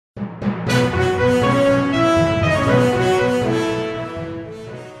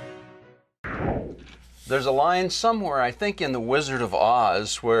There's a line somewhere, I think in The Wizard of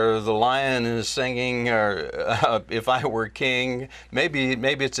Oz, where the lion is singing, "If I were king." Maybe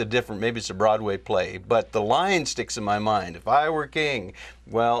it's a different, maybe it's a Broadway play, but the line sticks in my mind. If I were king.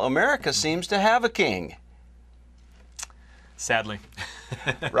 Well, America seems to have a king. Sadly.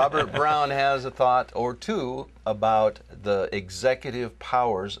 Robert Brown has a thought or two about the executive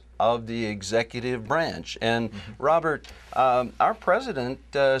powers of the executive branch. And Robert, our president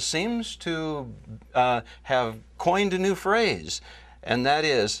seems to have coined a new phrase, and that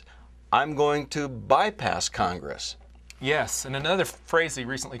is, "I'm going to bypass Congress." Yes, and another phrase he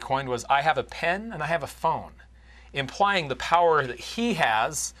recently coined was, "I have a pen and I have a phone," implying the power that he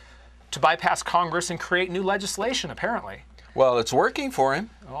has to bypass Congress and create new legislation, apparently. Well, it's working for him.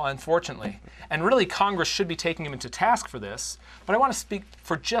 Well, unfortunately. And really, Congress should be taking him into task for this. But I want to speak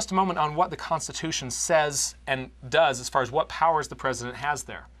for just a moment on what the Constitution says and does as far as what powers the president has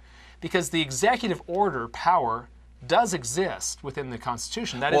there. Because the executive order power does exist within the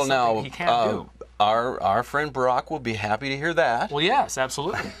Constitution. That is something he can do. Our friend Barack will be happy to hear that. Well, yes,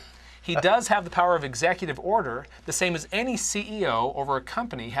 absolutely. He does have the power of executive order, the same as any CEO over a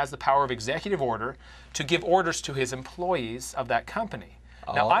company has the power of executive order to give orders to his employees of that company.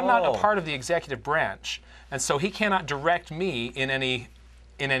 Now, I'm not a part of the executive branch, and so he cannot direct me in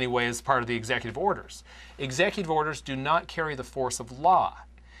any way as part of the executive orders. Executive orders do not carry the force of law.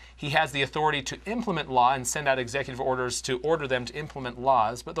 He has the authority to implement law and send out executive orders to order them to implement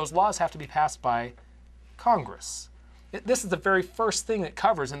laws, but those laws have to be passed by Congress. This is the very first thing it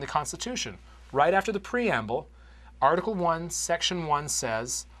covers in the Constitution. Right after the preamble, Article 1, Section 1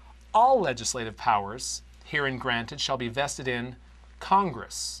 says, "All legislative powers herein granted shall be vested in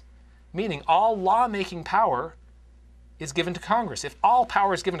Congress," meaning all lawmaking power is given to Congress. If all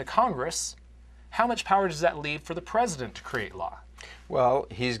power is given to Congress, how much power does that leave for the president to create law? Well,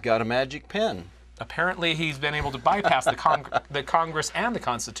 he's got a magic pen. Apparently, he's been able to bypass the Congress and the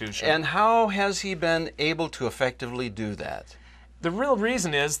Constitution. And how has he been able to effectively do that? The real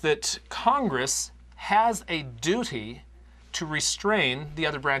reason is that Congress has a duty to restrain the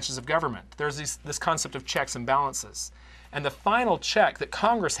other branches of government. There's this concept of checks and balances. And the final check that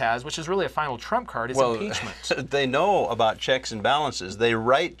Congress has, which is really a final trump card, is impeachment. They know about checks and balances. They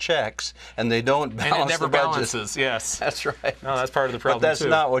write checks and they don't balance the budget. And it never balances, yes. That's right. No, that's part of the problem, but that's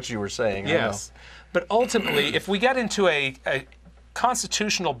not what you were saying. Yes. But ultimately, if we get into a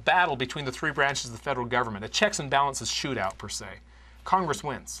constitutional battle between the three branches of the federal government, a checks and balances shootout, per se, Congress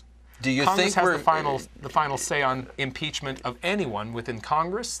wins. Do you Congress think has the final say on impeachment of anyone within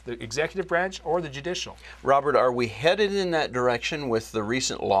Congress, the executive branch, or the judicial. Robert, are we headed in that direction with the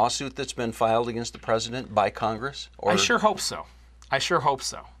recent lawsuit that's been filed against the president by Congress? I sure hope so. I sure hope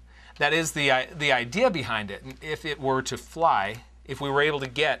so. That is the idea behind it. And if it were to fly, if we were able to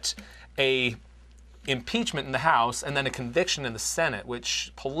get a impeachment in the House and then a conviction in the Senate,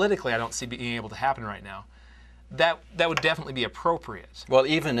 which politically I don't see being able to happen right now, that would definitely be appropriate. Well,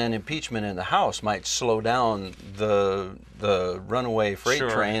 even an impeachment in the House might slow down the runaway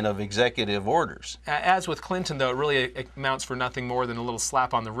freight train of executive orders. As with Clinton, though, it really amounts for nothing more than a little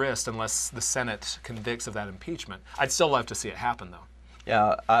slap on the wrist unless the Senate convicts of that impeachment. I'd still love to see it happen, though.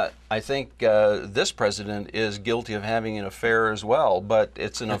 Yeah, I think this president is guilty of having an affair as well, but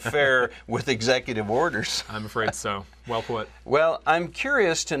it's an affair with executive orders. I'm afraid so. Well put. Well, I'm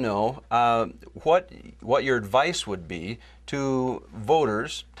curious to know what your advice would be to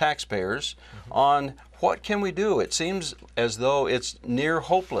voters, taxpayers, on what can we do. It seems as though it's near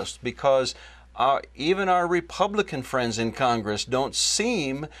hopeless because even our Republican friends in Congress don't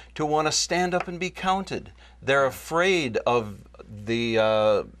seem to want to stand up and be counted. They're afraid of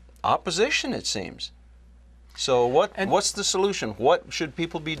the opposition, it seems. So what's the solution? What should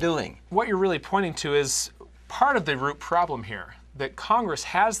people be doing? What you're really pointing to is part of the root problem here, that Congress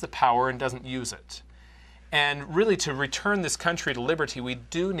has the power and doesn't use it. And really, to return this country to liberty, we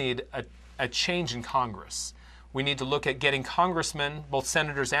do need a change in Congress. We need to look at getting congressmen, both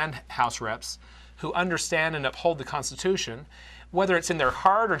senators and House reps, who understand and uphold the Constitution, whether it's in their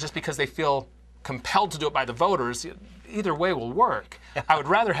heart or just because they feel compelled to do it by the voters. Either way will work. I would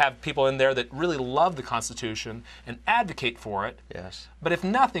rather have people in there that really love the Constitution and advocate for it. Yes. But if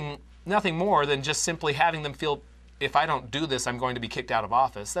nothing more than just simply having them feel, if I don't do this, I'm going to be kicked out of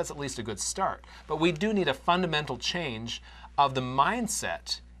office, that's at least a good start. But we do need a fundamental change of the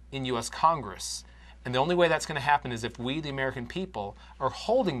mindset in U.S. Congress. And the only way that's going to happen is if we, the American people, are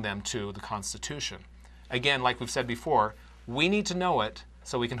holding them to the Constitution. Again, like we've said before, we need to know it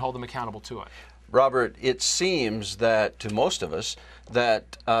so we can hold them accountable to it. Robert, it seems that to most of us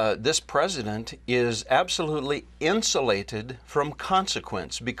that this president is absolutely insulated from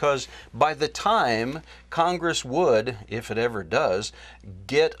consequence, because by the time Congress would, if it ever does,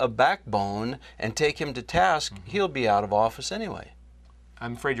 get a backbone and take him to task, he'll be out of office anyway.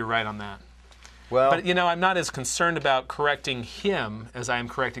 I'm afraid you're right on that. Well, But, you know, I'm not as concerned about correcting him as I am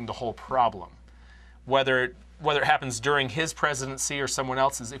correcting the whole problem. Whether it happens during his presidency or someone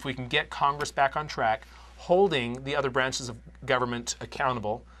else's, if we can get Congress back on track, holding the other branches of government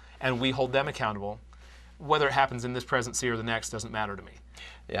accountable, and we hold them accountable, whether it happens in this presidency or the next doesn't matter to me.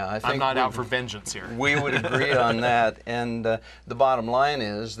 yeah, I think I'm not out for vengeance here. we would agree on that. And the bottom line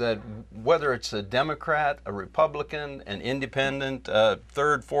is that whether it's a Democrat, a Republican, an independent,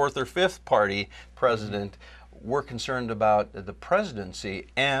 third, fourth, or fifth party president, we're concerned about the presidency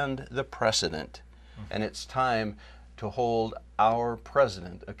and the precedent. And it's time to hold our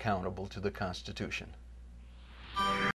president accountable to the Constitution.